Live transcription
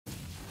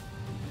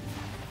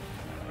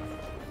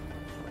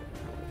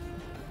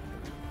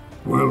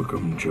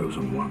Welcome,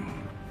 Chosen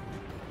One.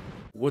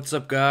 What's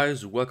up,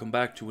 guys? Welcome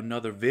back to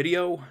another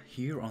video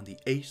here on the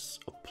Ace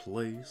of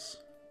Plays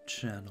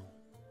channel.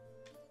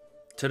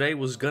 Today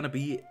was gonna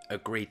be a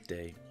great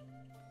day.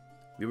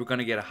 We were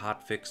gonna get a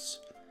hotfix.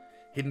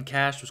 Hidden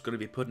Cache was gonna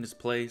be put in its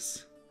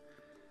place.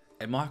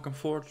 And Mahakam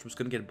Forge was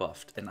gonna get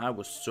buffed. And I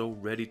was so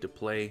ready to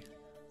play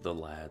the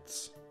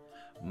lads.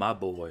 My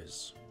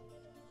boys.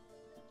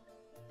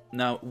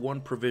 Now,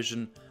 one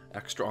provision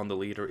extra on the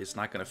leader is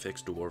not gonna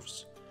fix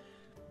dwarves.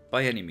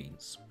 By any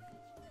means.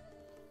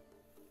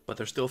 But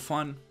they're still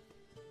fun.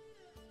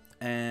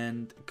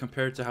 And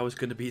compared to how it's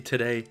going to be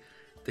today,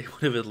 they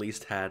would have at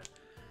least had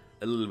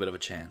a little bit of a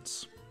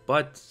chance.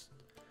 But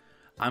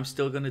I'm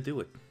still going to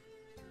do it.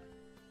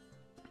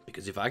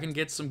 Because if I can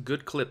get some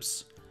good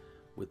clips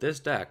with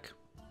this deck,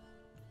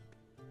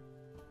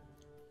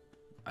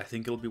 I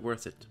think it'll be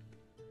worth it.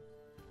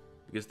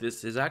 Because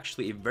this is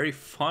actually a very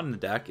fun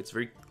deck. It's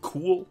very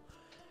cool.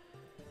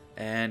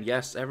 And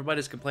yes,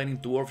 everybody's complaining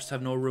dwarves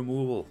have no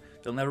removal.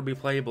 They'll never be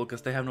playable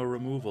because they have no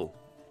removal.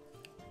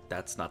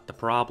 That's not the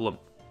problem.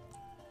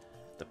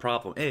 The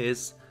problem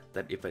is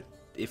that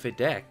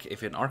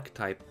if an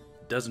archetype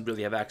doesn't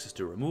really have access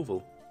to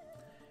removal,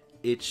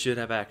 it should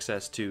have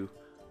access to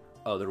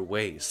other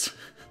ways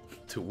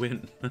to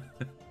win.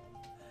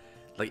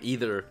 Like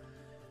either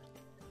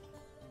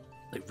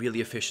like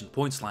really efficient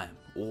point slam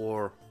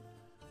or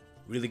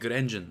really good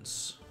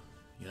engines.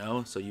 You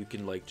know, so you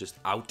can like just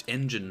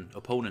out-engine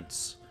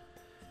opponents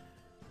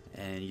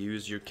and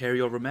use your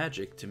carryover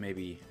magic to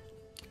maybe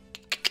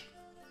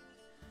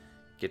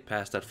get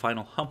past that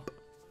final hump.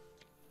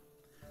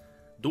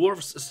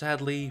 Dwarves,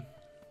 sadly,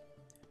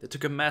 they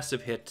took a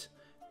massive hit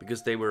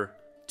because they were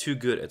too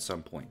good at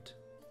some point.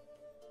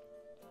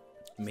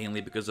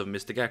 Mainly because of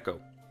Mystic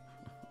Echo,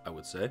 I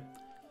would say.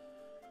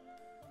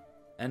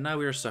 And now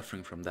we are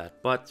suffering from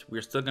that, but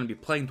we're still going to be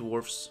playing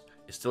dwarves.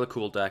 It's still a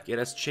cool deck. It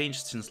has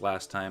changed since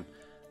last time.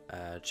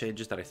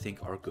 Changes that I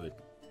think are good.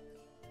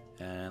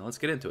 And let's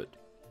get into it.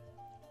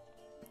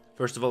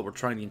 First of all, we're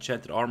trying the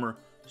Enchanted Armor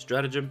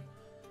stratagem,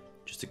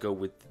 just to go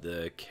with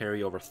the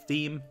carryover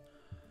theme.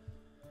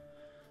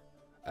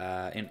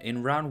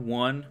 In round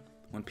 1,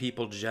 when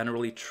people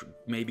generally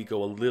maybe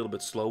go a little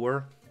bit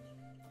slower,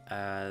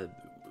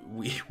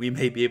 we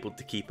may be able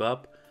to keep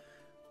up.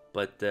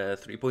 But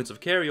 3 points of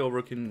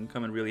carryover can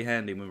come in really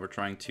handy when we're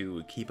trying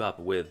to keep up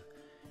with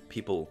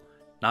people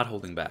not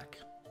holding back.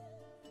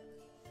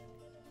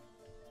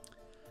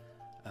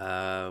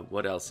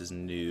 What else is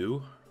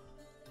new?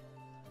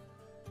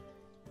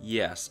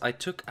 Yes, I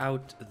took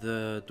out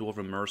the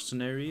Dwarven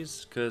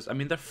Mercenaries, because, I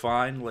mean, they're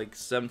fine, like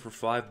 7 for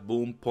 5,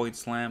 boom, point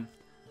slam.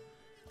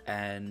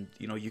 And,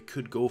 you know, you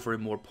could go for a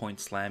more point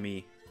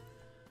slammy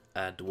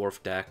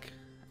Dwarf deck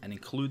and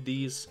include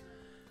these.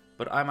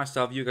 But I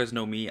myself, you guys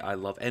know me, I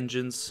love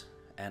engines,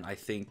 and I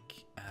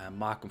think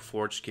Mahakam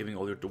Forge giving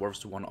all your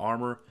Dwarves to 1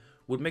 armor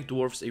would make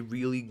Dwarves a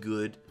really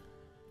good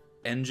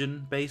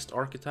engine-based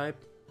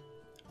archetype.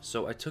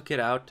 So I took it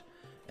out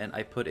and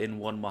I put in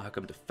 1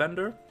 Mahakam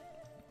Defender.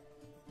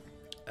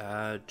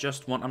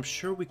 Just 1. I'm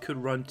sure we could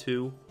run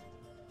 2.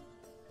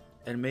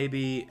 And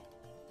maybe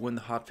when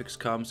the hotfix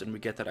comes and we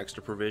get that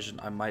extra provision,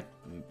 I might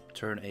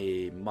turn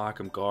a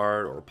Mahakam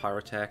Guard or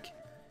Pyrotech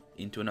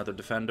into another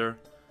Defender.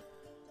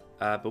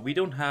 But we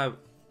don't have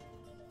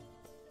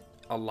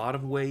a lot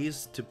of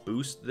ways to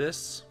boost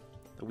this.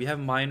 We have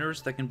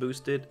miners that can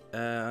boost it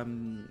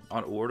on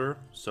order,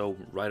 so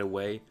right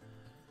away.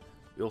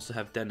 We also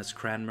have Dennis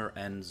Cranmer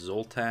and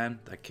Zoltan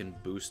that can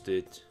boost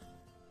it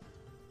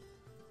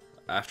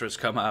after it's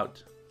come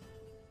out.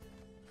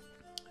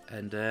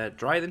 And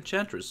Dryad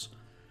Enchantress.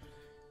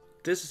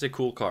 This is a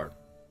cool card.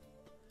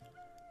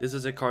 This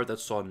is a card that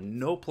saw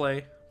no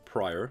play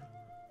prior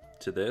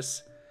to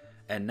this,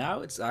 and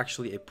now it's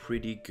actually a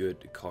pretty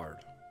good card.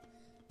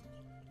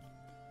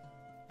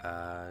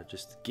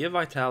 Just give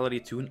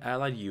vitality to an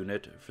allied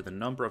unit for the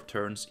number of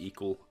turns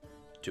equal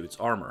to its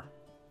armor.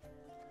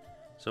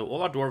 So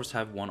all our dwarves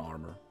have 1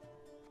 armor.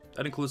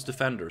 That includes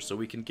defender, so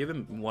we can give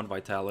him 1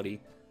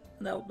 vitality,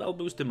 and that'll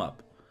boost him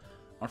up.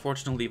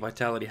 Unfortunately,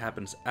 vitality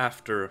happens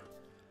after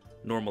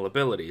normal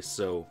abilities,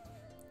 so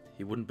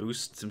he wouldn't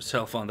boost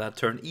himself on that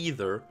turn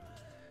either.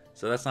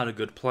 So that's not a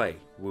good play.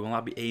 We will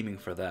not be aiming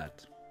for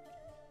that.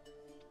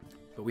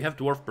 But we have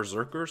Dwarf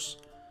Berserkers,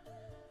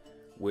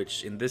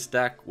 which in this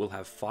deck will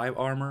have 5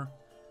 armor.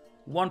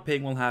 1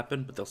 ping will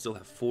happen, but they'll still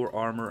have 4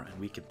 armor, and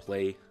we can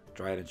play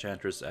Dryad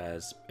Enchantress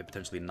as a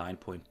potentially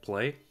 9-point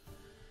play.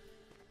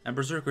 And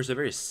Berserker is a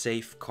very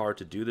safe card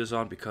to do this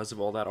on because of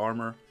all that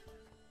armor.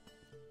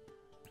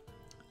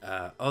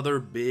 Other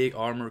big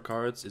armor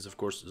cards is of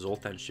course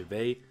Zoltan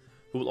Chevet,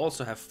 who will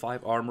also have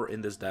 5 armor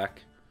in this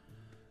deck.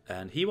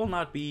 And he will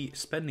not be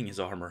spending his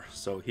armor,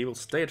 so he will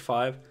stay at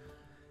 5.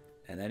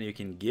 And then you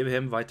can give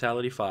him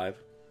Vitality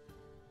 5.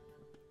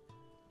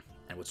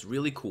 And what's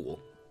really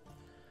cool,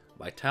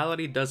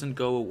 Vitality doesn't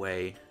go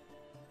away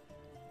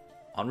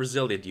on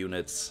resilient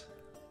units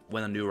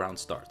when a new round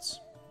starts.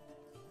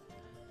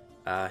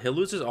 He'll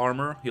lose his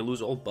armor, he'll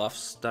lose all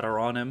buffs that are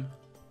on him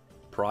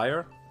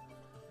prior,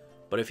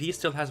 But if he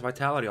still has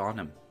vitality on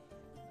him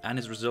and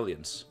his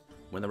resilience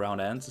when the round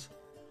ends,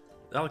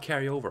 that'll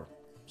carry over.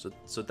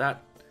 So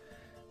that,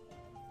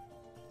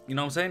 you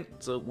know what I'm saying?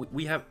 So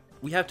we have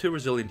 2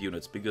 resilient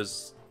units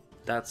because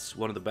that's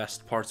one of the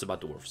best parts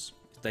about dwarves.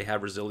 They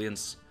have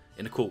resilience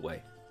in a cool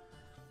way.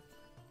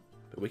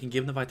 But we can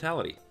give them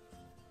vitality.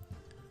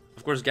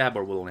 Of course,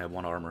 Gabor will only have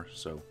 1 armor,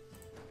 so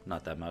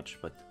not that much,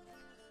 but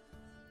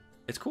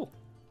it's cool.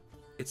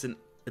 It's an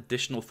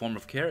additional form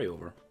of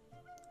carryover.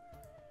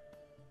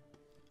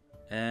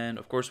 And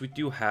of course, we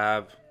do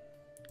have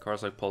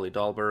cards like Polly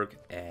Dahlberg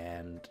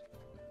and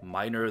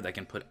Minor that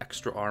can put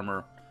extra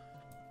armor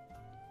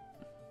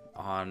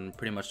on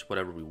pretty much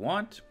whatever we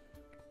want.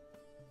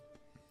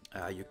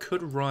 You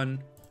could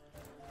run,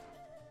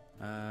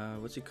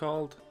 what's he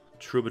called?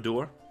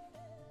 Troubadour.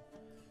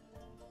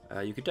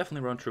 You could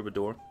definitely run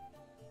Troubadour.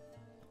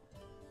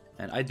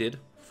 And I did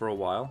for a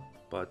while,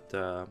 but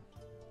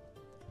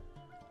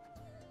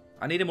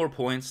I needed more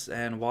points,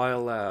 and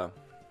while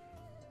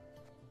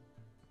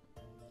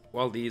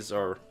these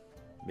are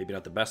maybe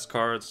not the best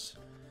cards,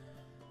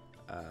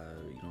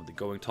 you know, the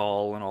going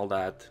tall and all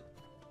that,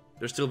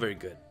 they're still very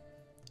good.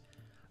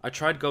 I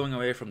tried going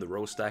away from the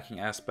row stacking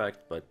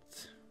aspect, but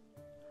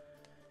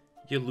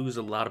you lose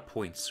a lot of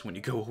points when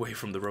you go away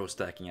from the row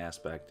stacking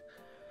aspect.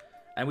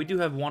 And we do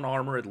have 1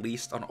 armor at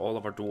least on all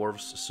of our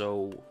dwarves,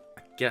 so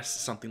I guess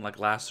something like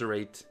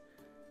Lacerate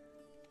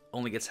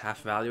only gets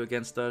half value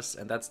against us,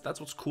 and that's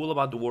what's cool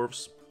about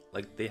dwarves.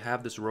 Like, they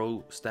have this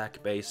row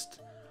stack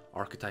based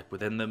archetype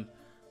within them,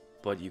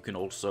 but you can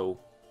also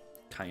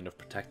kind of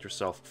protect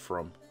yourself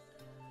from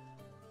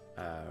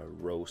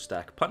row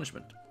stack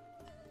punishment.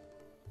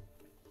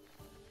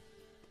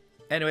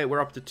 Anyway,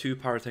 we're up to 2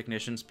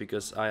 Pyrotechnicians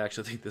because I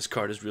actually think this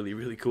card is really,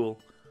 really cool.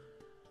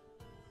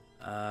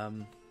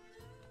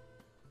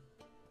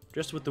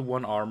 Just with the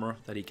 1 armor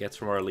that he gets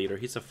from our leader,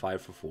 he's a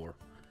 5 for 4.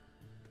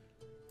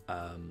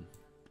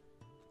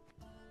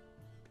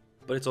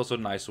 But it's also a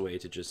nice way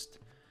to just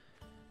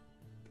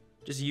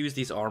use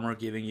these armor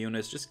giving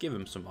units, just give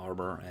him some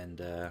armor,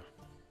 and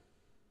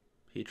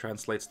he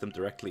translates them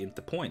directly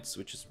into points,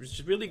 which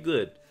is really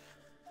good.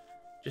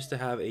 Just to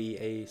have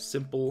a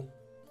simple,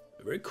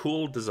 very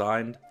cool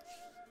designed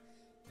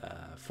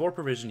 4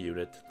 provision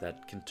unit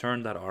that can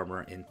turn that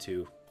armor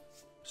into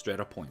straight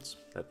up points.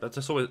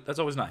 That's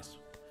always nice.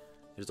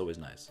 It's always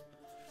nice.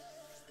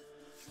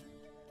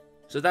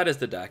 So that is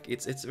the deck.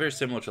 It's very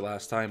similar to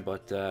last time,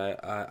 but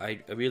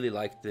I really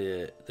like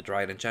the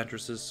Dryad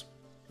Enchantresses.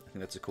 I think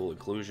that's a cool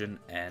inclusion,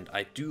 and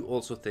I do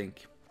also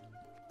think,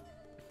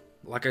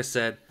 like I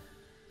said,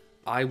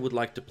 I would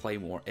like to play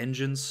more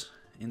engines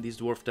in these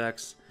dwarf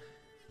decks.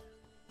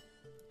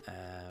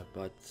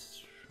 But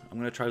I'm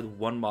gonna try with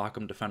 1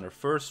 Mahakam Defender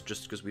first,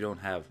 just because we don't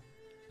have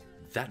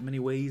that many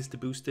ways to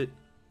boost it.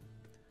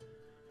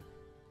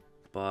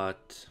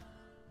 But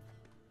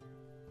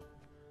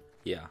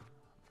yeah,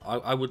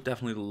 I would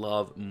definitely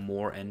love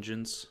more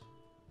engines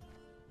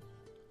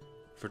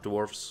for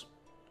dwarfs.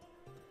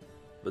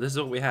 But this is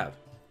what we have.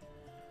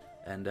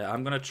 And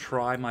I'm gonna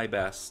try my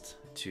best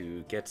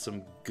to get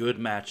some good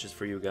matches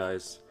for you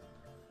guys.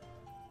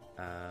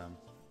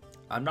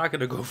 I'm not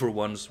gonna go for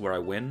ones where I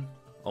win,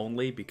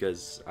 only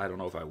because I don't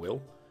know if I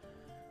will.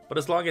 But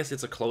as long as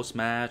it's a close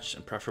match,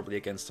 and preferably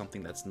against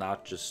something that's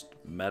not just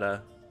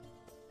meta,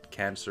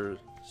 cancer,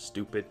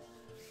 stupid,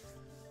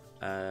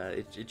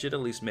 it should at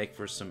least make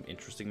for some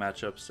interesting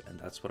matchups, and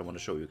that's what I want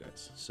to show you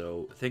guys.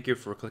 So thank you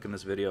for clicking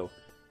this video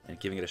and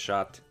giving it a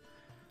shot.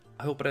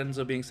 I hope it ends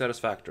up being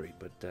satisfactory,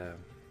 but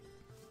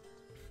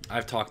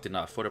I've talked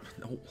enough.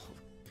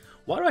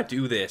 Why do I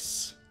do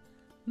this?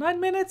 9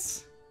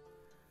 minutes?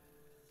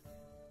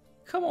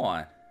 Come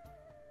on.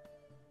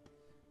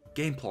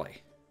 Gameplay.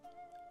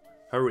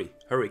 Hurry,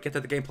 hurry, get to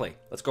the gameplay.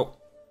 Let's go.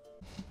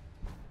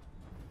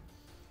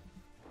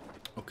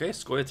 Okay,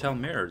 Scoia'tael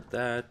mirrored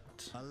that.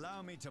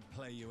 Allow me to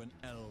play you an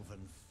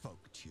elven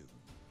folk tune.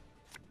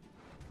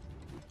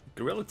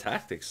 Guerrilla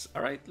tactics.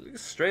 Alright,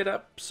 straight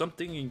up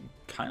something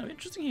kind of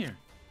interesting here.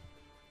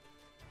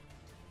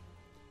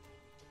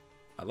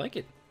 I like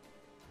it.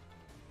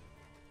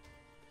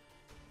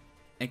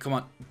 And come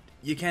on,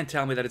 you can't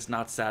tell me that it's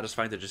not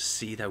satisfying to just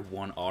see that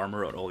 1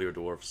 armor on all your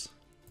dwarves.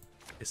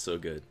 It's so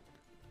good.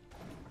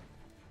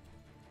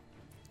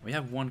 We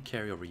have 1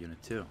 carryover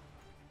unit too.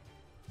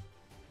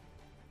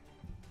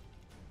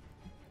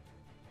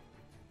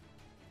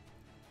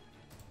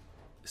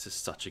 This is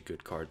such a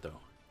good card though.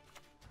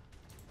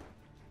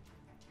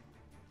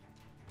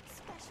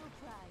 Special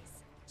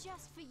prize,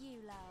 just for you,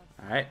 love.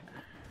 Alright.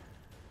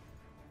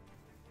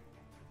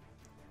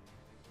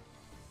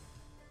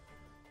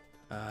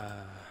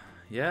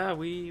 Yeah,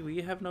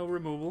 we have no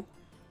removal.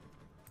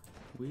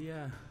 We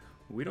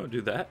don't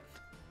do that.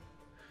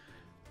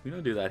 We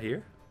don't do that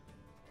here.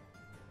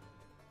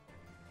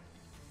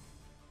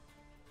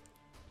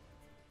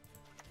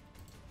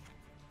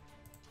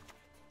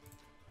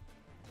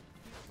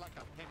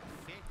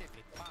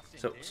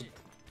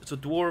 So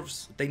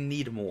dwarves, they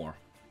need more.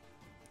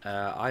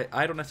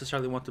 I don't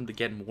necessarily want them to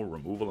get more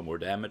removal and more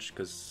damage,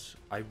 because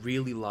I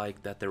really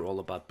like that they're all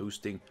about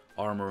boosting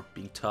armor,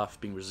 being tough,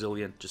 being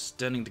resilient, just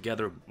standing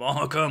together.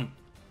 Mahakam!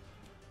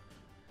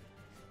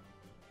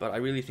 But I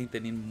really think they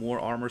need more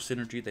armor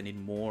synergy, they need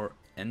more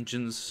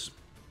engines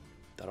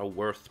that are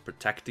worth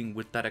protecting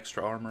with that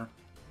extra armor.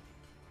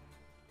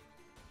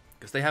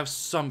 Because they have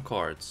some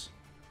cards.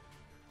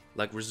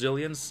 Like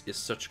Resilience is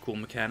such a cool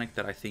mechanic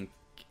that I think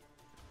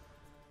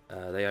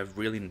they have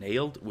really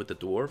nailed with the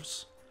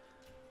Dwarves.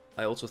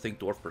 I also think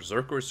Dwarf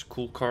Berserker is a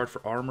cool card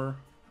for armor.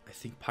 I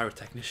think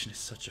Pyrotechnician is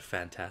such a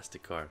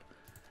fantastic card.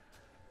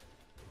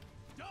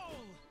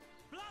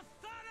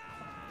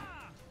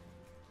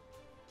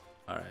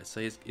 Alright, so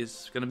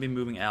he's going to be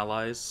moving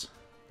allies.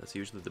 That's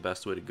usually the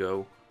best way to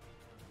go.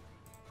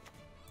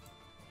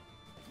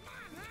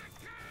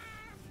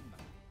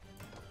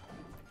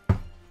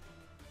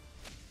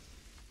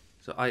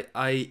 So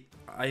I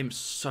am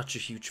such a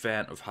huge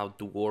fan of how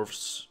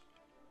Dwarfs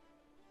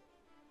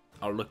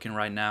are looking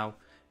right now.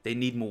 They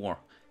need more.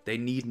 They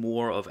need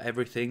more of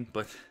everything,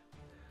 but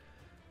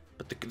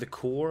the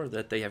core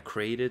that they have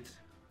created,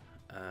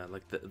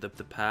 like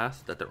the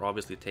path that they're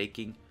obviously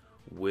taking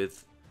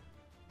with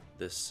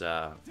this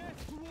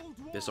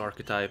this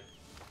archetype,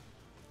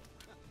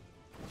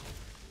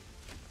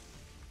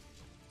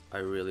 I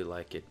really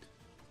like it.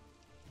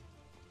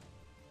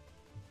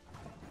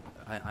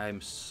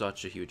 I'm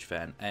such a huge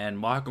fan. And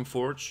Mahakam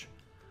Forge,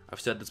 I've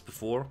said this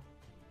before,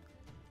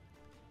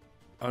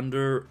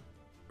 under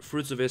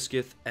Fruits of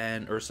Iskith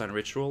and Ursine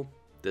Ritual,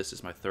 this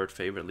is my third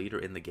favorite leader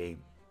in the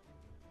game.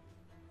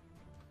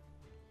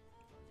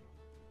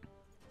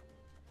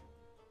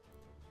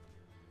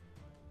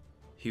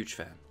 Huge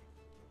fan.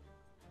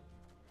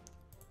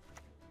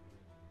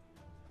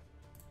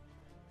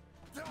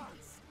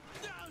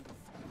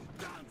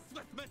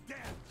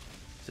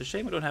 It's a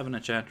shame I don't have an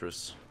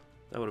Enchantress.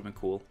 That would have been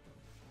cool.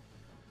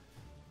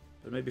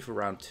 But maybe for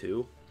round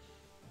 2,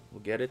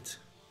 we'll get it.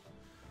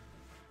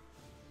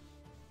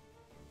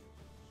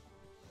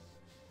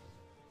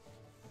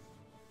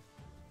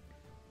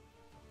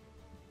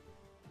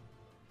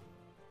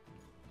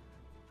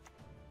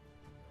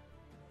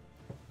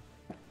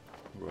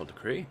 World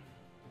Decree.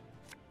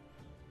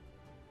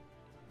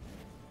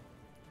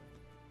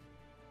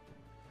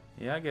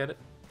 Yeah, I get it.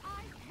 I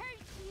hate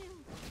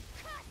you.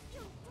 Curse you,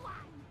 Dwarf.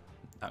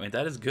 I mean,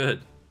 that is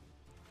good.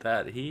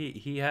 That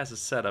he has a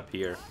setup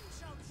here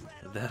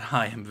that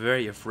I am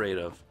very afraid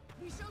of.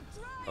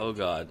 Oh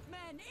god. Men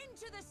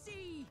into the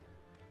sea.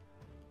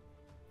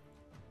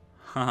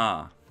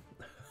 Haha.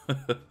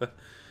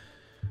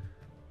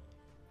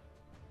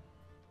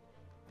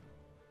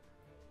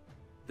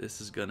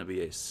 This is gonna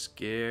be a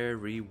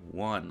scary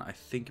one. I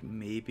think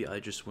maybe I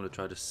just want to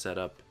try to set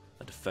up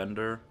a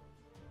defender.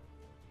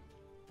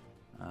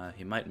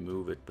 He might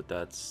move it, but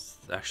that's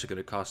actually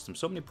gonna cost him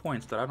so many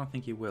points that I don't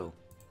think he will.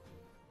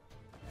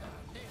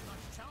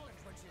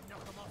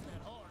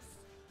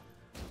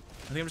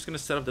 I think I'm just going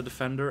to set up the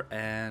defender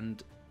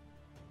and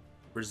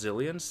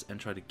resilience and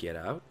try to get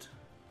out.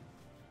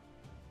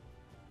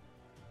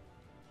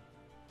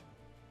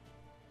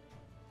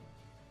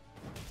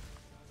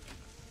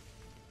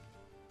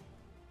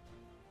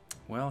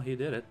 Well, he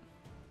did it.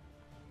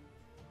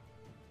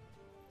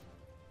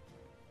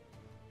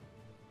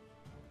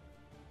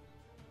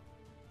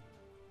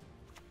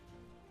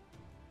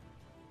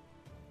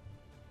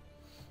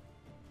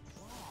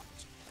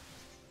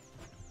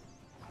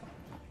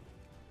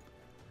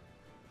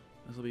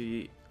 This will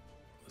be,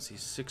 let's see,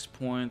 6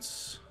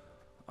 points.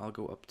 I'll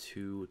go up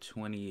to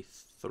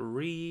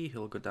 23.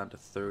 He'll go down to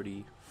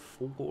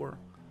 34.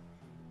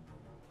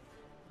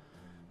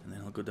 And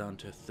then I'll go down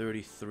to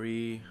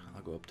 33.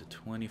 I'll go up to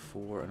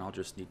 24. And I'll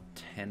just need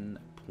 10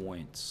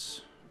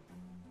 points.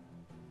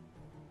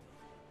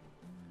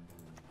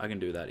 I can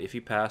do that. If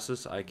he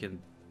passes, I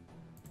can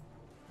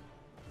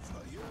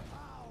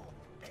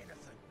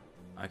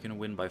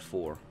win by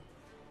 4.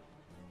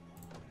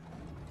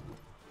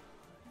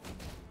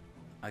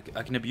 I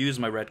can abuse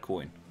my red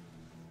coin.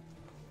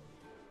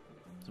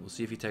 So we'll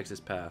see if he takes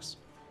his pass.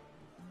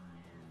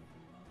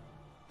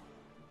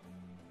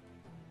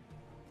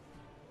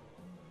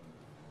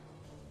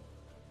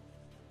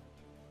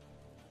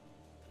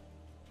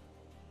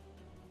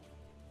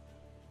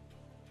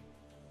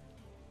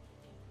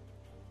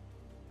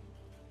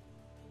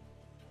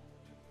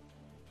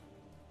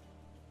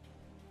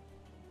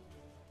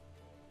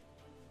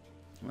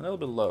 I'm a little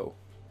bit low.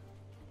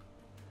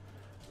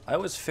 I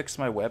always fix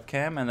my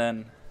webcam and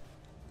then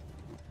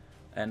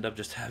end up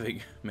just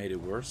having made it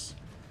worse.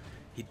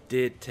 He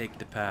did take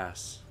the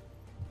pass.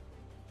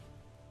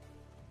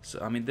 So,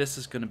 I mean, this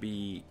is going to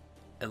be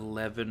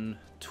 11,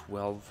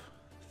 12,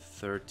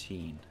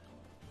 13.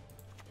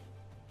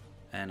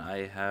 And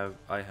I have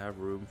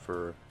room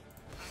for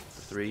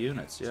 3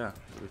 units, yeah.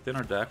 Within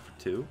our deck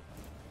for 2.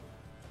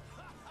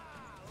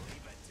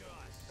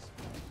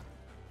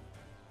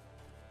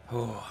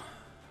 Oh.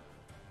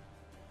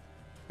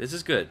 This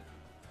is good.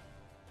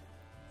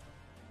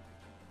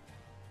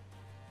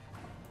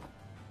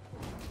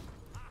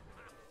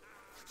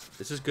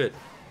 This is good.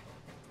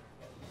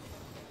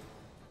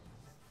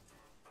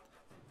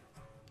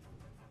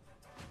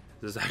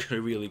 This is actually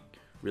really,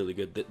 really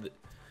good.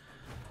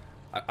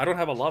 I don't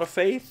have a lot of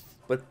faith,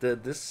 but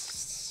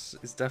this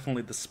is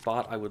definitely the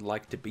spot I would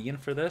like to be in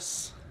for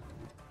this.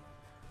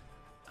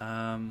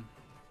 Oh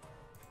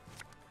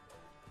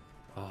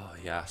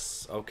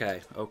yes.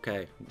 Okay.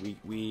 Okay.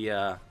 We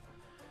got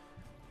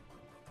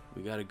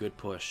a good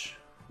push.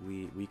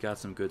 We got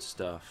some good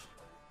stuff.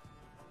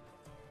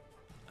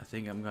 I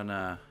think I'm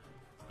gonna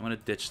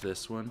ditch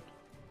this one.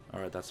 All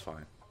right, that's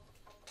fine.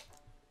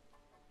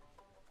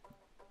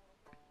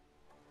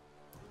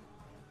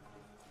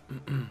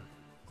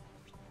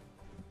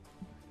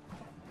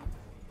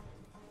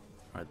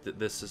 Alright,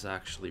 this is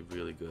actually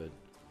really good.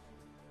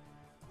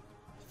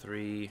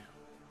 3,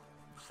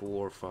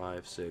 4,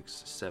 5,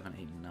 6, 7,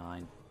 8,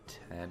 9,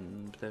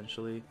 10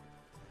 potentially.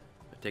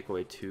 If I take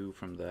away 2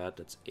 from that,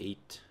 that's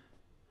 8.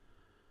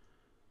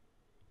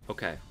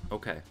 Okay,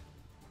 okay.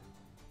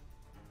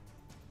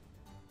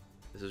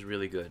 This is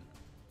really good.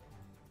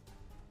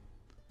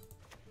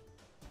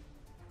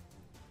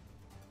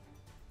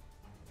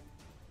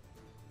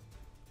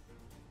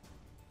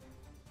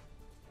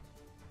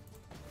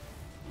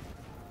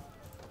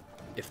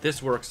 If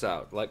this works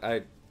out, like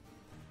I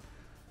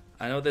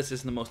know this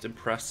isn't the most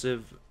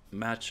impressive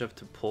matchup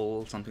to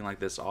pull something like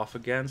this off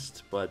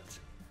against, but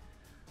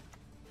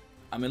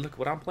I mean, look at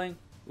what I'm playing.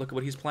 Look at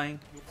what he's playing.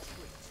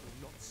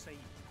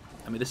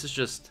 I mean, this is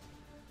just...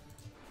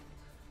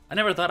 I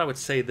never thought I would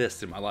say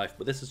this in my life,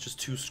 but this is just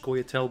 2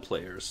 Scoia'tael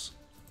players.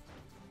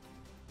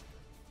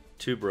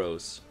 2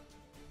 bros.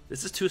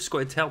 This is 2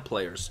 Scoia'tael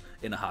players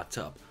in a hot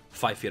tub,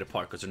 5 feet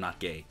apart because they're not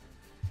gay.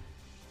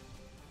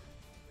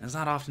 It's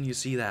not often you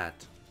see that.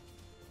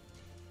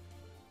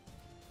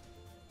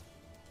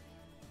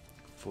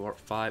 4,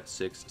 5,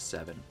 6,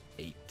 7,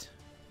 8.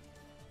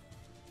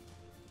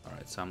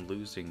 Alright, so I'm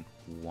losing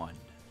 1.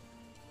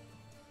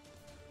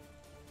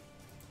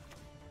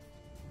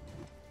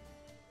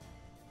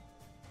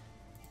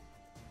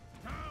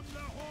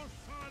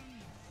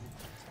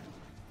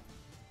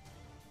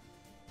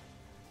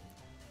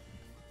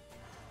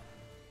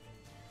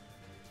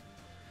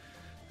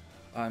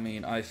 I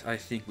mean, I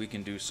think we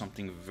can do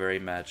something very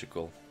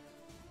magical,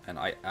 and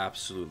I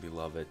absolutely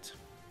love it.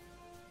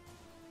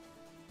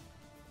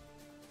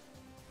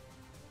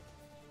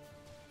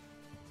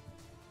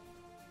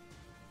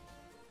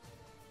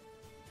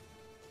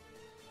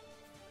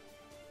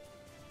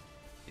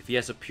 If he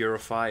has a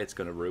Purify, it's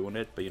gonna ruin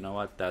it, but you know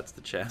what? That's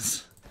the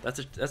chance. That's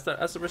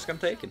the risk I'm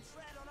taking.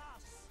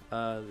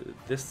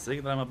 This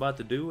thing that I'm about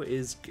to do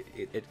is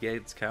it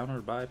gets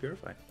countered by a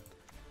Purify.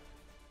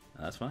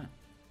 That's fine.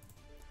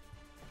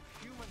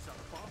 Humans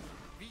above,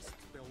 beasts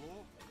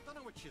below. Don't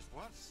know which is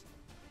worse.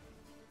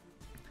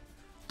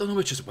 Don't know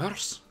which is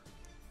worse.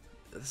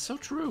 That's so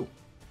true.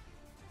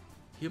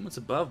 Humans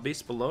above,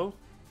 beasts below.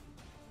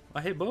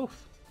 I hate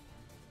both.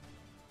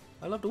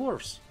 I love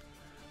dwarves.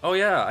 Oh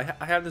yeah,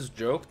 I have this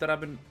joke that I've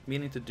been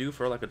meaning to do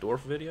for like a dwarf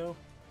video.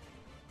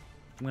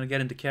 I'm gonna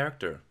get into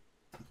character.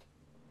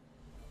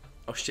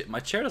 Oh shit, my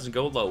chair doesn't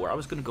go lower. I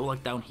was gonna go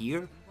like down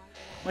here.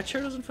 My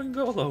chair doesn't fucking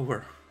go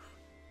lower.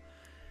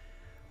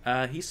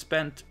 He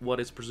spent what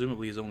is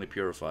presumably his only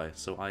Purify,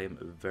 so I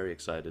am very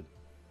excited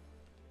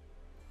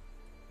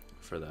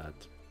for that.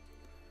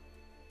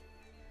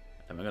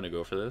 Am I gonna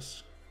go for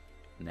this?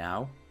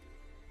 Now?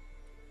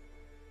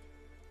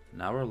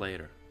 Now or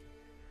later?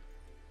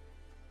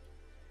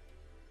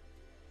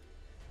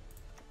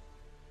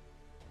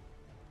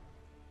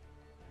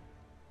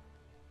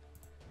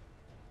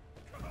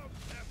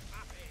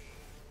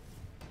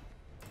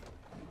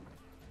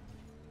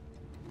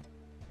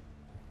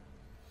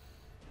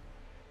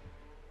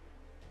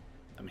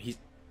 I mean,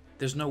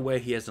 there's no way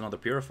he has another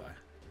Purify.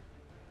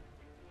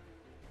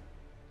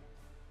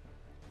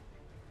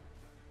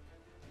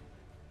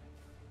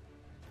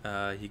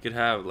 He could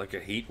have like a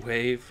heat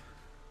wave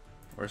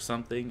or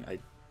something.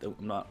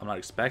 I'm not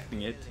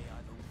expecting it.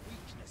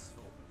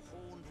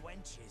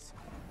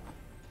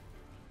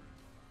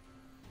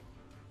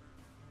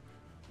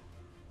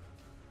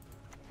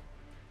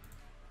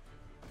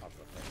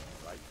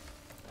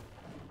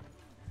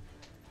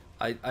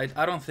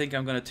 I don't think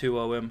I'm gonna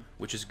 2-0 him,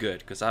 which is good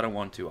because I don't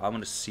want to. I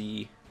want to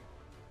see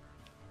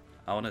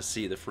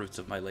the fruits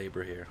of my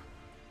labor here.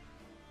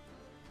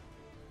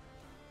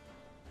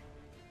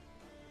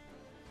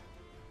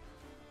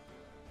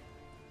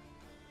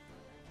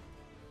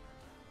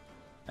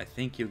 I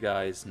think you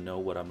guys know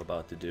what I'm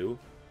about to do.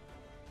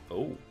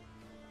 Oh.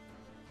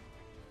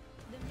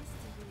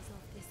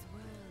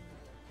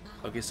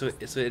 Okay, so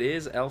it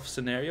is elf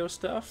scenario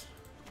stuff.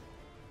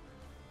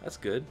 That's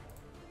good.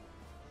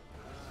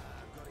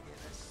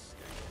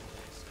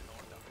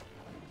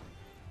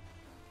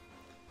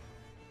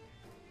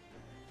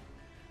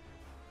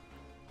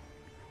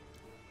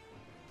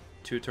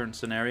 Two-turn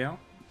scenario.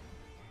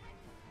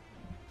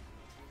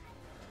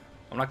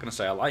 I'm not gonna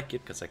say I like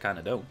it because I kind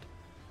of don't,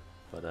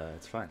 but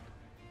it's fine.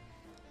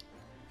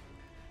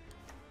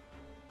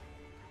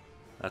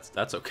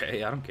 That's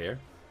okay. I don't care.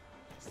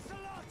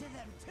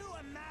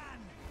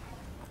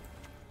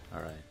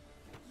 All right.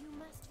 You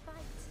must fight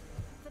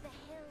for the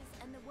hills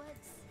and the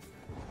woods.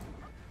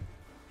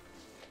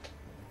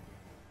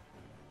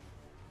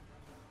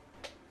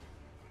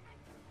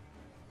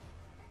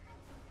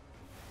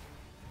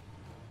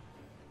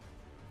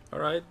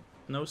 Alright,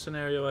 no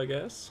scenario, I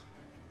guess.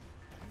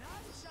 None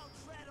shall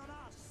tread on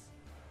us.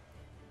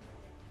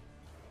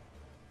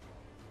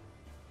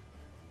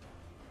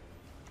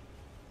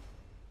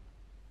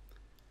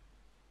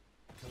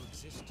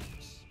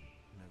 Coexistence,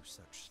 no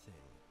such thing.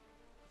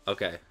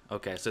 Okay,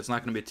 okay, so it's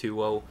not going to be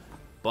 2-0,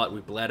 but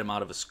we bled him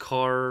out of his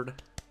card.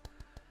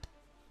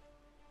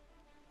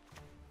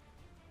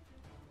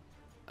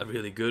 A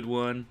really good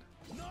one.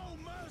 No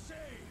mercy.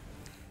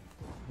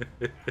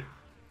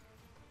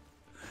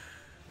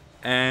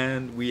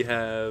 And we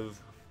have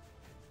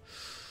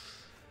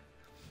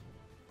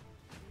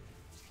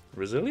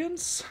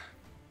resilience.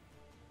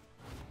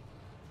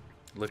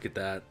 Look at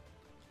that.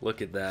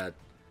 Look at that.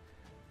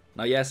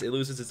 Now, yes, it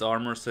loses its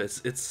armor, so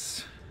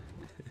it's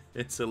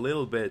it's a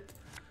little bit.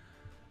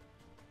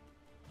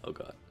 Oh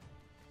god,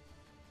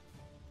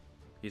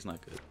 he's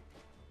not good.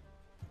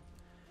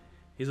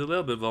 He's a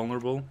little bit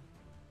vulnerable,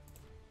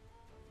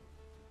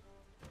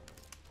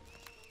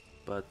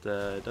 but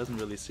it doesn't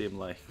really seem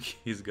like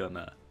he's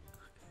gonna.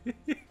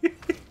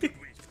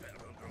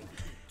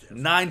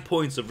 9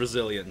 points of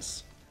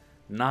resilience.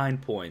 9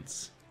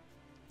 points.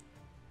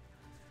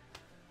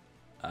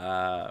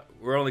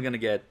 We're only gonna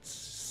get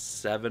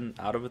 7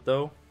 out of it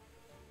though.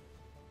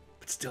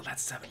 But still,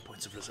 that's 7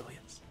 points of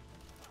resilience.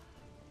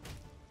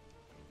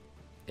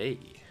 Hey.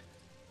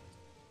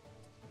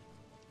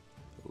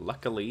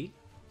 Luckily,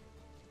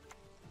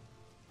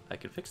 I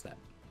can fix that.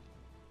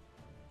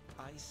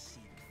 I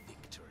seek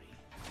victory.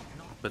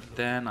 But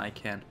then I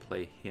can't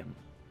play him.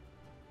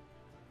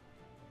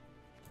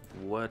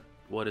 What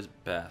is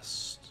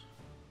best?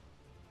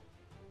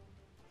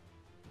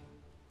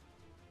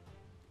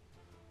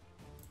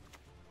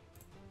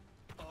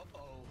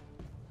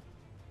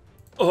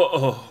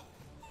 Uh-oh.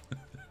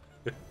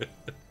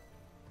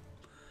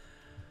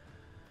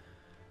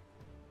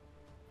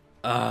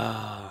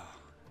 I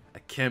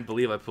can't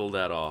believe I pulled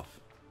that off.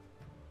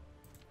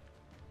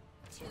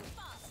 Too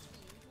fast for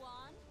you,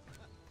 Dwan.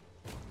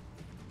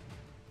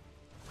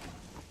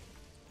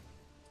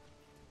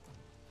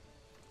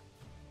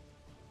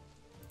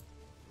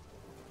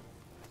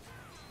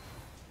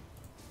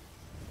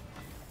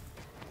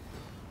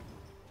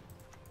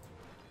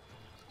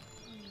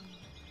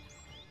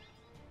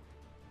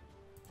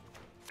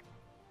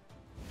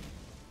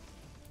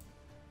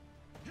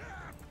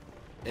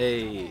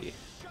 Hey.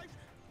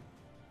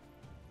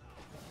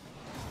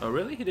 Oh,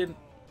 really? He didn't.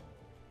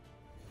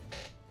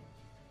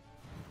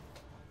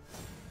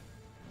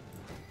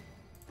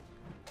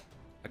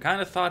 I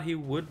kind of thought he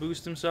would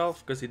boost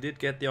himself because he did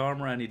get the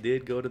armor and he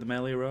did go to the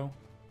melee row.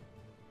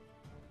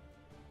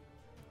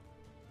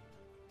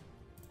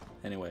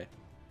 Anyway.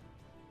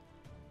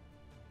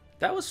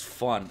 That was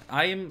fun.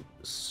 I am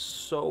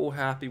so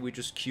happy we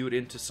just queued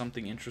into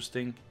something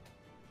interesting.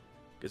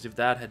 Because if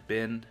that had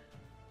been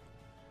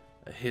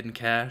a hidden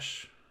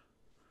cache...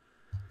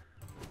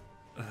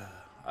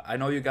 I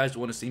know you guys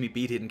want to see me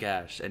beat hidden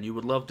cache, and you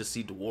would love to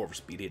see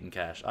dwarves beat hidden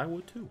cache. I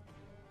would too.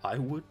 I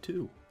would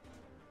too.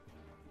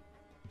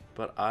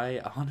 But I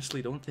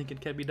honestly don't think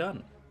it can be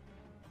done.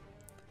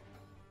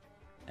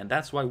 And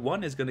that's why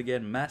one is going to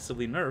get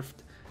massively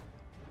nerfed,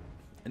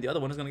 and the other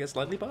one is going to get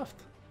slightly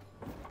buffed.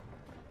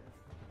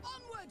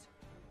 Onward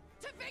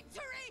to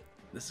victory.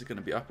 This is going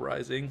to be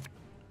Uprising.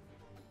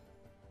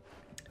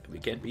 We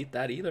can't beat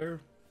that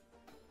either.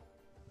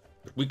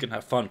 But we can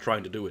have fun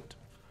trying to do it.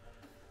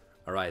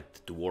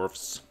 Alright,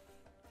 dwarfs.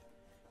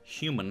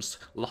 Humans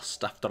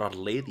lust after our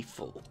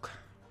ladyfolk.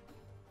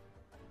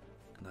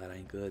 That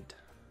ain't good.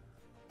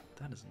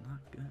 That is not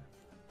good.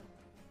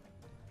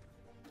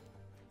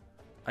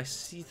 I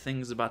see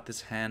things about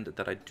this hand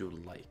that I do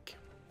like.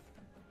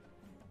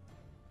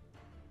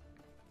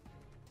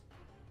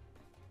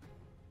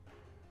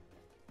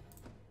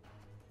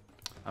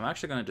 I'm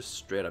actually gonna just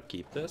straight up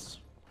keep this.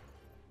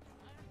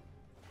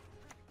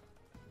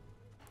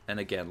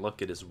 And again,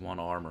 look at his one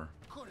armor.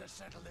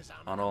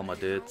 On all my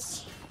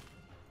dudes.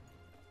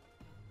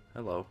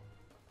 Hello.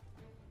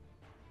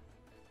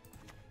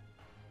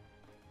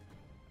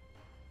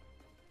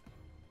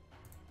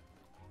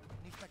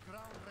 Beneath the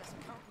ground rest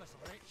countless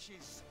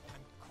riches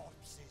and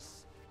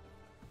corpses.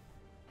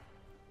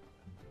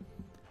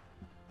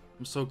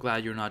 I'm so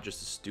glad you're not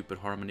just a stupid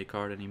harmony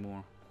card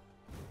anymore.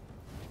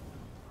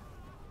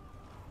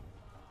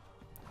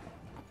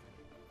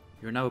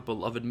 You're now a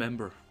beloved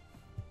member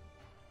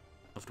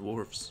of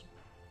dwarves.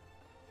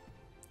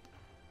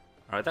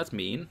 Alright, that's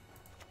mean.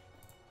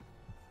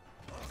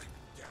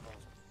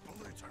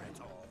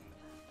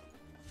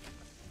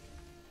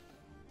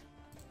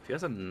 If he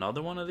has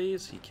another one of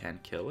these, he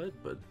can't kill it,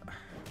 but...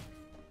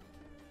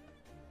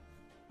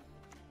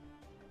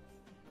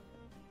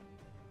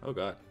 Oh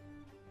god.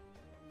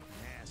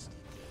 Nasty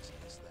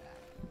business,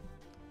 that.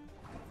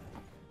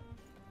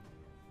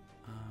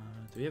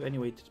 Do we have any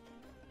way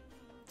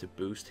to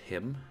boost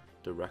him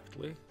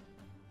directly?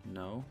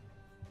 No.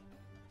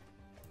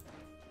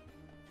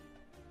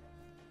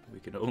 We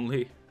can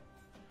only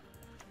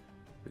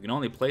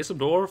play some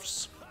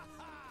dwarfs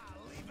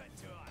Leave it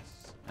to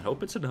us. and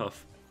hope it's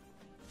enough.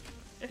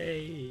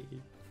 Hey.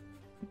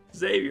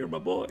 Xavier, my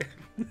boy.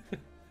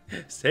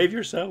 Save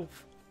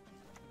yourself.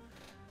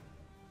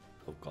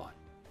 Oh god.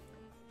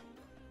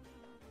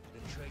 The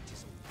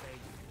traitors will pay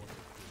you what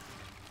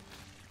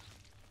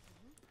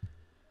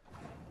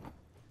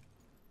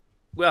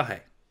they Well,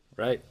 hey,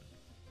 right?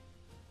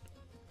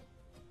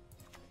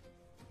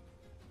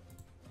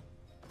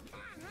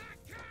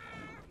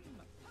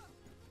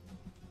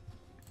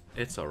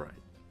 It's alright.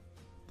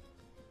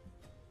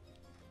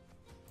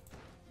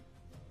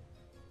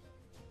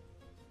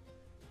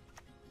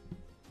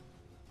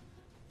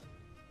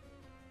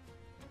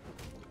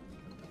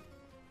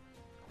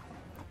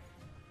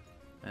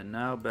 And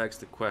now begs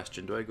the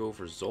question, do I go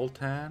for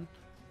Zoltan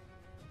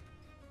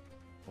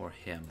or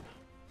him?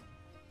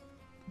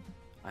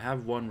 I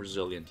have one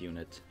resilient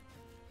unit.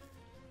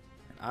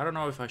 And I don't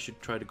know if I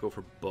should try to go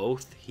for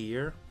both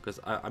here, because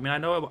I mean I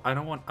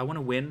want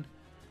to win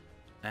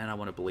and I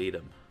want to bleed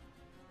him.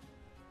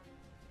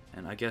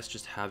 And I guess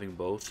just having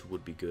both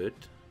would be good.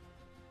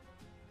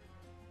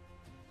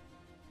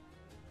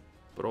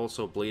 But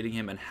also bleeding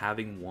him and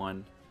having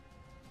one.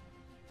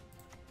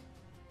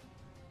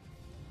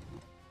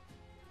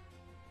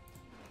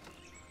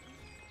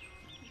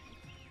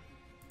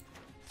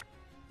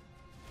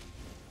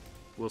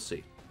 We'll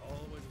see.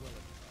 always willing.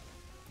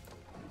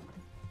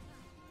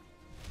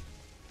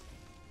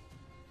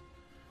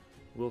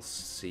 We'll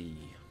see.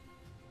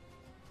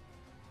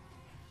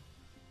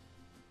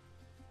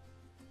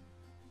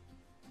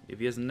 If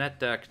he has net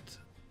decked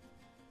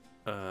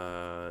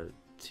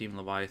Team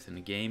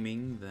Leviathan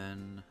Gaming,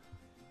 then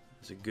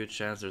there's a good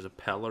chance there's a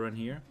Peller in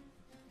here.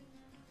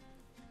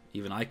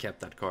 Even I kept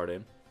that card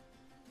in.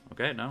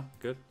 Okay, no,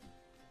 good.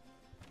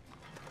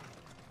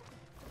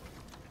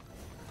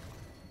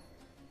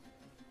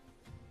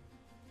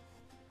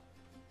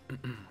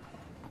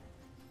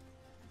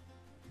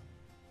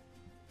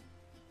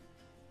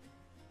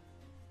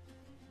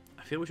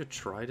 I feel we should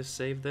try to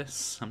save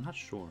this. I'm not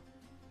sure.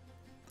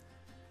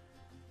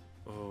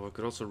 Oh, I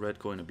could also red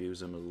coin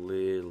abuse him a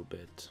little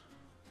bit.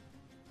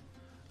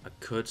 I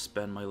could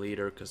spend my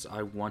leader because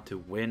I want to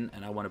win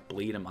and I want to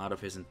bleed him out of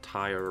his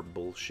entire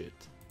bullshit.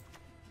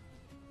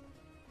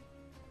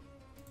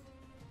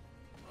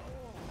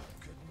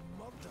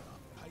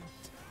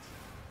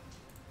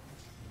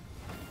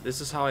 This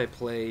is how I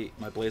play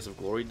my Blaze of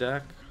Glory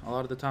deck a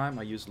lot of the time.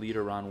 I use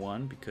leader round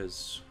 1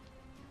 because,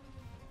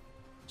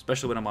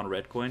 especially when I'm on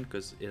red coin,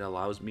 because it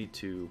allows me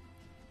to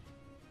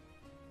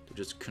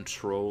just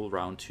control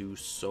round 2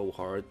 so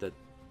hard that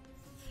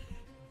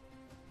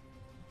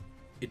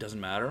it doesn't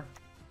matter.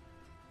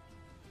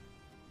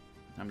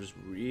 I'm just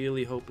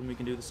really hoping we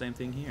can do the same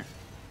thing here.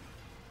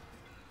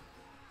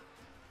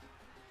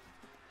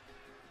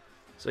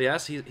 So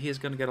yes, he is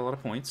going to get a lot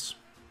of points.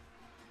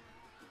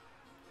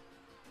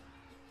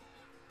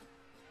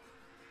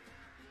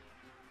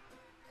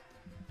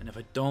 And if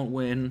I don't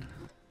win,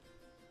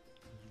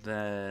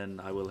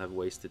 then I will have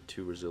wasted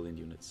 2 resilient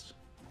units.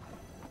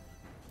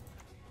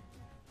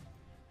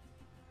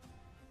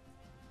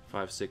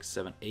 5, 6,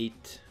 7,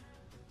 8.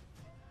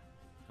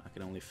 I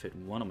can only fit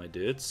one of my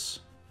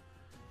dudes.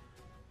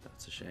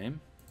 That's a shame.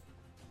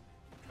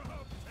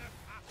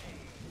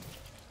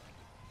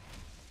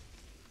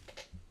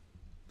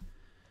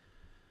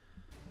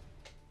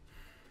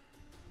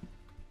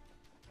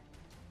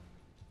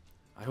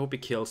 I hope he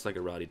kills like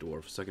a rowdy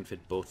dwarf so I can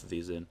fit both of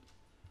these in.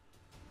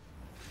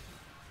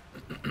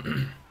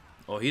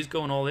 Oh, he's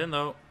going all in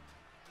though.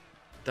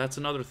 That's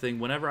another thing.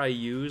 Whenever I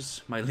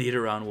use my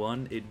leader round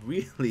 1, it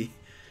really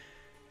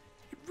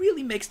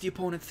makes the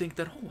opponent think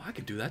that, oh, I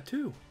can do that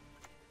too.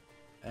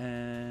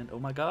 And oh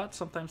my god,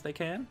 sometimes they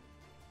can.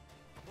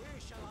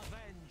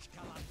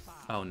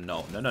 Oh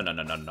no, no, no, no,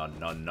 no, no, no,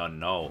 no, no,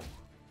 no.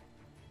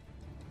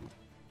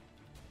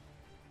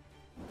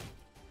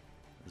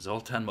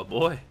 Zoltan, my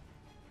boy.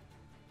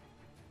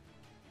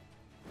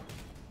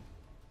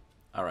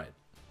 Alright.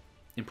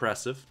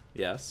 Impressive,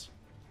 yes.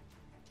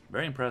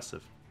 Very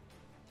impressive.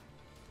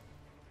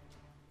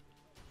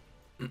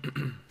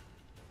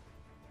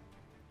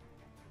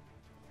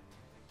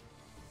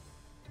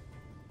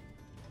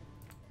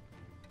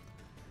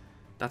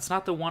 That's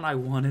not the one I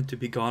wanted to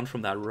be gone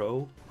from that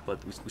row,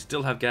 but we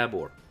still have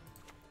Gabor.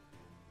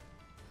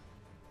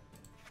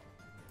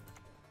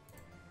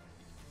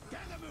 Get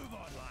the move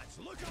on, lads.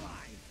 Look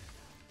alive.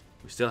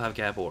 We still have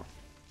Gabor.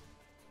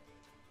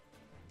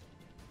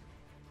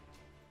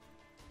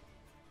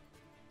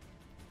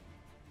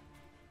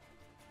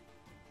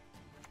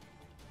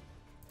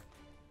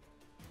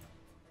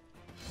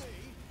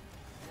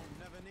 You'll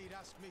never need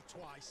ask me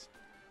twice.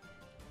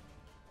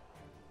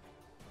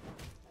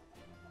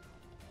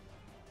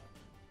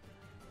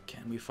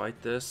 Can we fight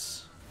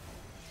this?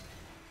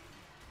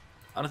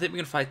 I don't think we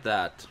can fight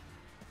that.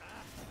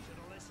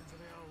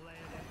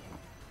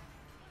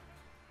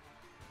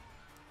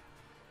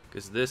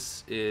 Because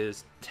this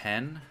is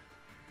 10.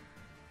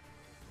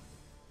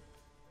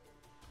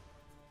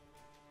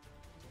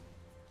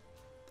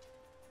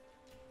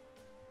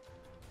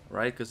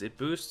 Right, because it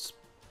boosts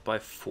by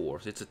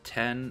 4. So it's a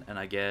 10 and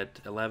I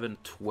get 11,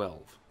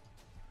 12.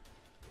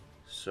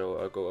 So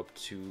I'll go up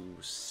to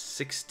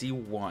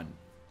 61.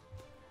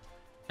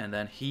 And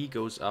then he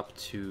goes up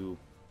to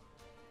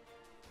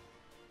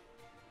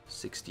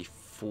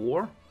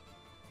 64.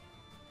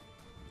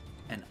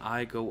 And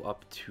I go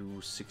up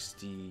to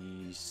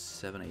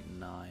 67, 8,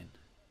 9.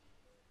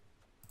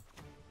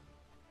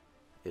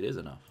 It is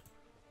enough.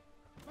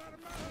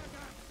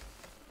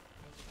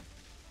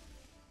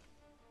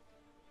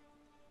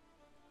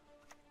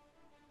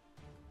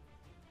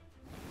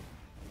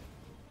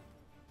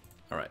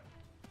 Alright.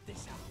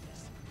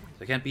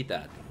 I can't beat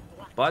that.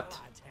 But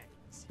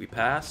we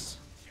pass.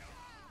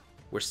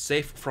 We're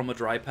safe from a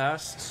dry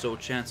pass, so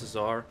chances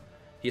are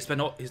he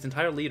spent his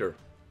entire leader.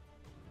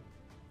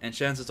 And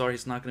chances are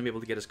he's not going to be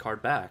able to get his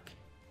card back.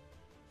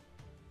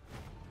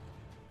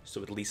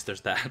 So at least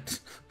there's that.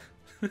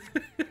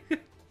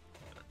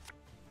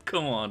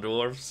 Come on,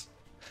 dwarves.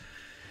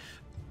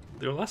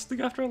 They're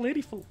lusting after a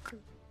ladyfolk.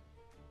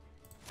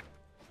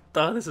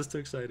 Ah, this is too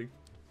exciting.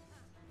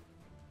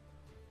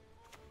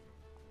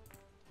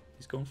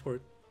 He's going for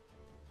it.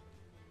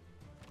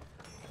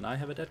 And I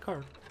have a dead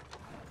card.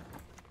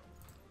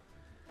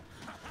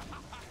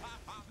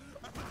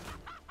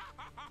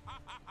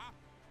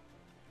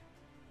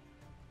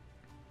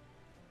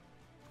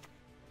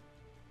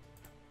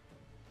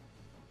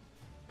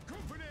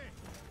 Company,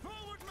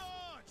 forward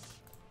march!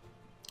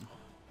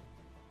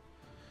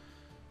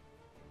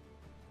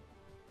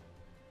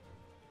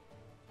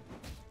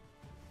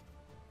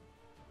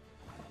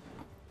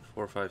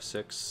 4, 5,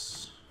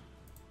 6.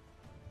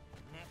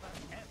 Never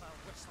ever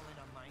whistle in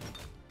a mine.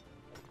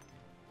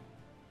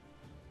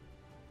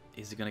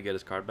 Is he gonna get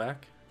his card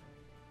back?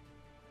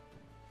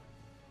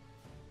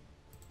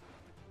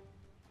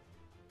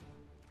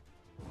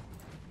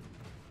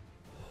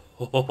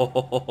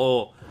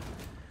 Oh,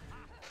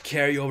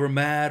 carryover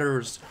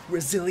matters.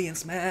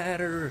 Resilience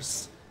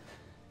matters.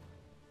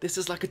 This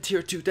is like a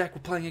tier 2 deck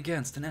we're playing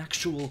against. An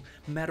actual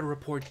meta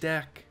report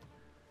deck.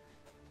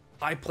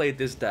 I played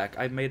this deck.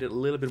 I made it a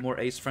little bit more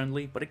ace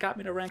friendly, but it got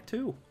me to rank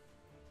 2.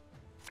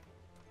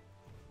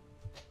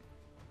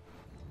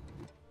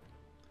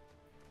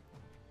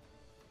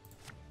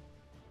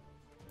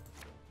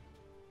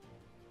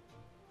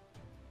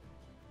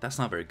 That's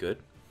not very good.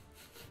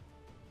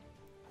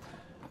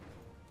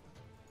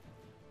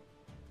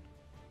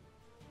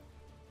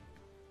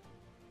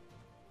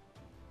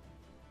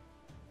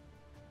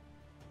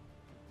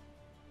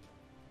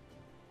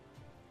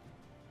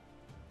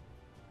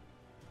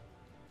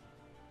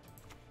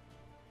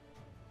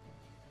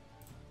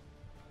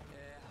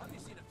 Have you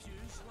seen a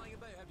fuse lying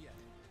about, have you?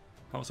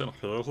 Haven't seen a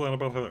fuse lying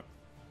about here.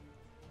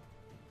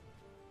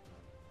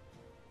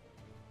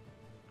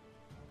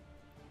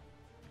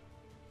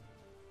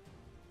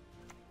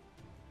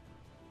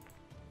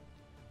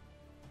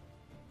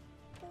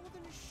 More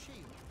than a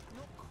shield,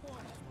 not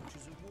quite as much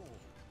as a wall.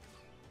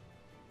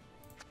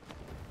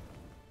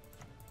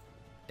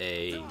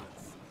 A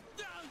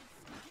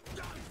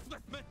Dance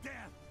with me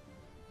death!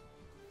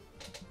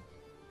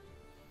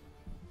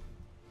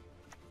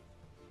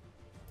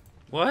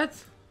 what?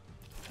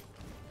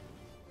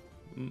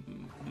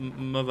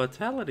 My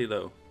vitality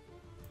though.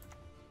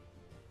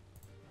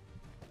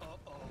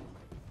 Uh-oh.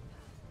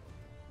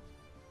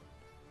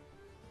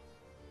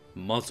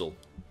 Muzzle.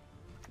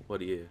 What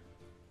do you?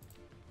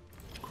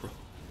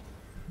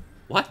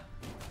 What?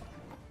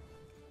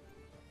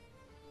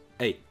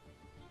 Hey.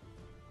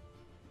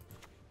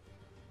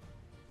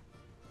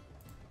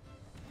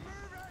 Move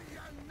it, you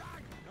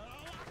nag!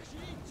 I'll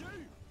actually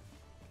do!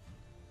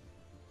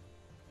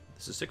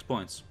 This is 6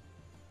 points.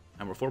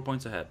 And we're 4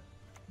 points ahead.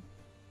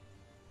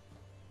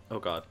 Oh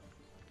god.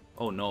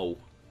 Oh no.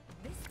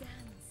 This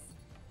dance,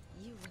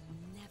 you will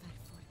never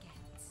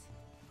forget.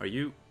 Are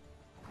you?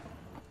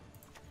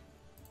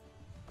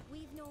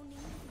 We've no need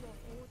for your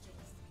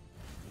forges.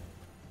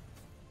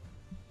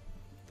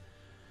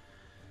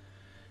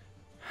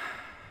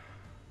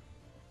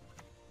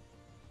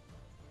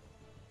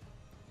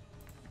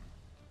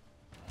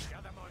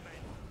 Gather my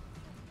men.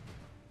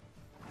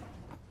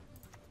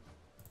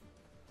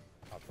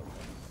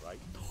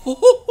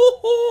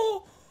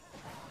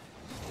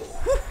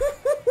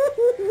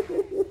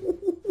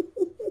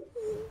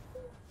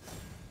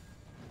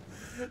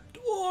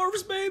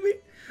 Dwarves, baby!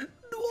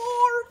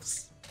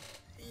 Dwarves!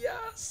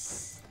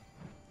 Yes!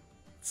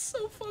 It's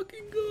so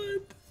fucking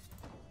good.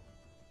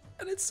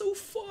 And it's so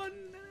fun.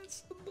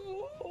 It's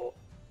oh.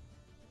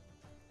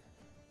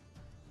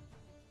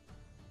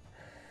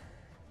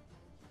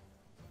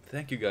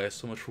 Thank you guys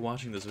so much for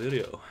watching this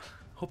video.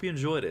 Hope you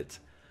enjoyed it.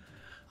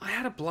 I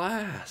had a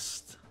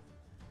blast.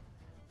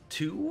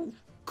 2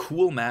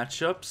 cool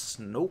matchups,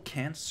 no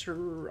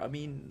cancer. I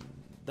mean,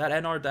 that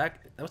NR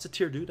deck, that was a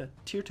tier 2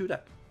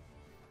 deck.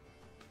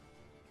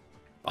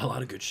 A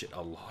lot of good shit.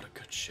 A lot of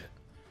good shit.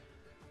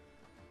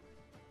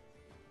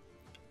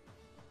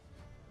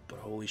 But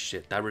holy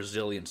shit, that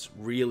resilience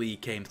really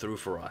came through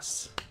for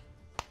us.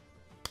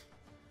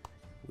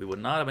 We would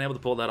not have been able to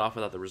pull that off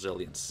without the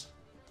resilience.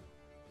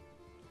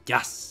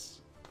 Yes!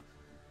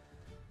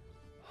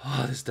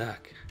 Oh, this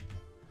deck.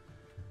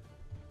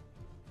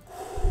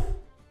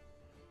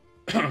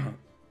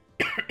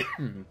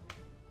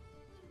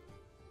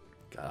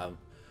 God,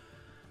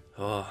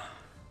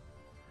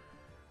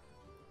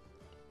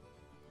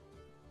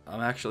 I'm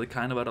actually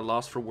kind of at a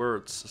loss for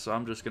words, so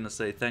I'm just gonna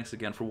say thanks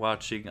again for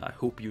watching. I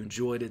hope you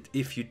enjoyed it.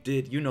 If you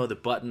did, you know the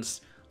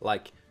buttons,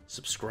 like,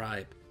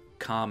 subscribe,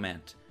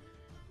 comment,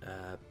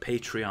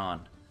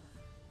 Patreon,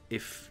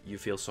 if you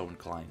feel so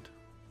inclined.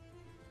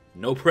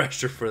 No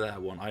pressure for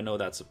that one. I know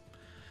that's a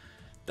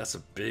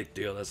big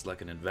deal. That's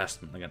like an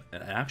investment, like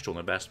an actual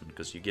investment,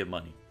 because you give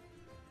money.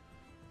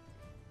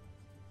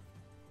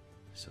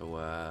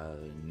 So,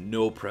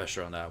 no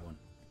pressure on that one.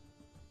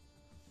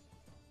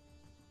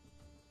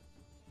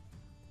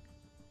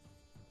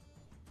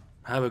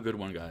 Have a good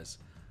one, guys.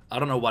 I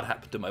don't know what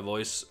happened to my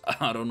voice.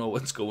 I don't know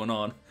what's going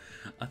on.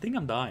 I think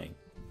I'm dying.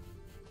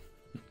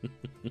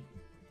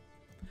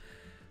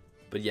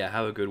 But yeah,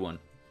 have a good one.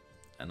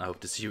 And I hope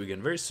to see you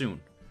again very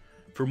soon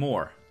for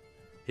more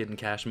Hidden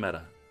Cache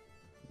meta,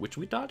 which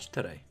we dodged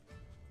today.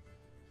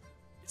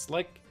 It's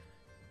like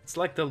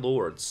the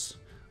lords,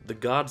 the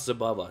gods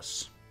above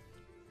us.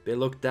 They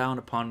looked down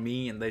upon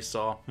me and they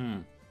saw,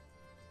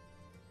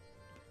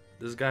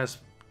 this guy's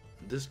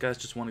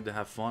just wanting to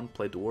have fun,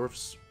 play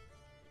dwarves,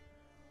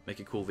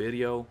 make a cool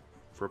video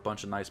for a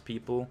bunch of nice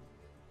people.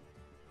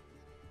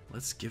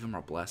 Let's give him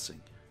our blessing,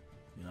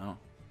 you know?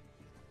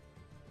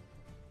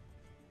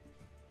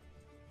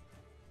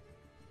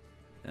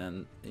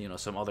 And, you know,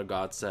 some other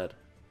god said,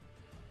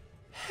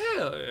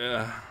 hell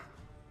yeah.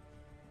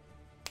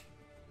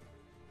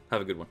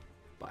 Have a good one.